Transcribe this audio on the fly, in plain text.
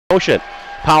Motion.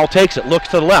 Powell takes it, looks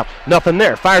to the left, nothing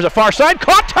there, fires it far side,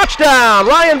 caught, touchdown!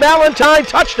 Ryan Ballantyne,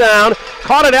 touchdown,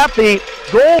 caught it at the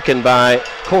goal by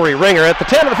Corey Ringer at the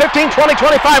 10 to the 15, 20,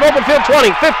 25, open field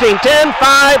 20, 15, 10,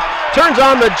 5, turns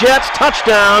on the Jets,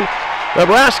 touchdown,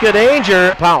 Nebraska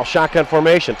danger. Powell, shotgun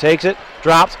formation, takes it,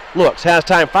 drops, looks, has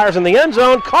time, fires in the end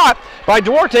zone, caught by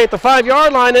Duarte at the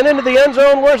 5-yard line and into the end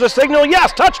zone. Where's the signal?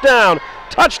 Yes, touchdown!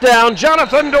 Touchdown,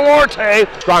 Jonathan Duarte.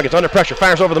 Strong gets under pressure,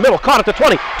 fires over the middle, caught at the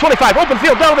 20, 25, open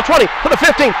field, down to the 20, to the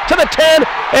 15, to the 10,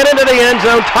 and into the end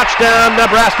zone. Touchdown,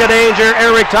 Nebraska danger,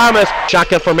 Eric Thomas.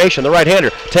 Shotgun formation, the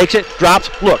right-hander takes it, drops,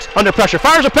 looks, under pressure,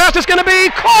 fires a pass, it's going to be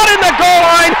caught in the goal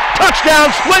line. Touchdown,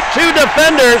 split two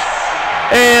defenders,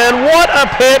 and what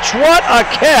a pitch, what a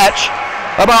catch.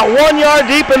 About 1 yard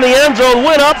deep in the end zone,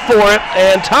 went up for it,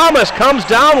 and Thomas comes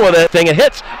down with it. It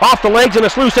hits off the legs and a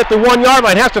sluice at the 1 yard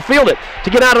line, has to field it to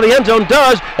get out of the end zone,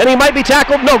 does, and he might be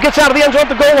tackled. No, gets out of the end zone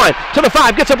at the goal line, to the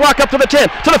 5, gets a block up to the 10,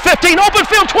 to the 15, open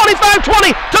field, 25,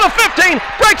 20, to the 15,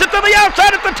 breaks it to the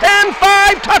outside at the 10,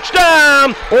 5,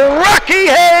 touchdown,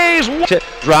 Rocky Hayes.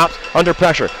 Drops, under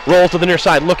pressure, rolls to the near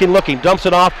side, looking, dumps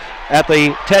it off at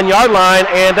the 10-yard line,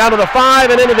 and down to the 5,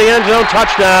 and into the end zone,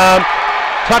 touchdown.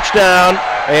 Touchdown,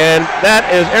 and that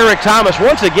is Eric Thomas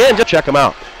once again. Just check him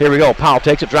out. Here we go. Powell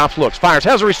takes it, drops, looks, fires,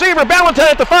 has a receiver. Ballantyne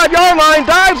at the 5-yard line,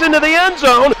 dives into the end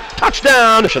zone.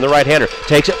 Touchdown. And the right-hander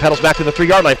takes it, pedals back to the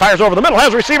 3-yard line, fires over the middle,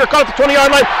 has a receiver, caught at the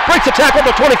 20-yard line, breaks the tackle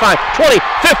to 25, 20,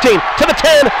 15, to the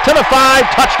 10, to the 5.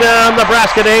 Touchdown,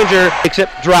 Nebraska danger. Takes it,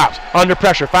 drops, under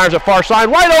pressure, fires it far side,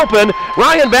 wide open.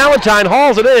 Ryan Ballantyne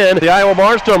hauls it in. The Iowa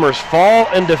Barnstormers fall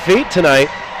in defeat tonight,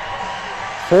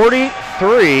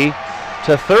 43-32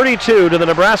 to the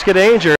Nebraska danger.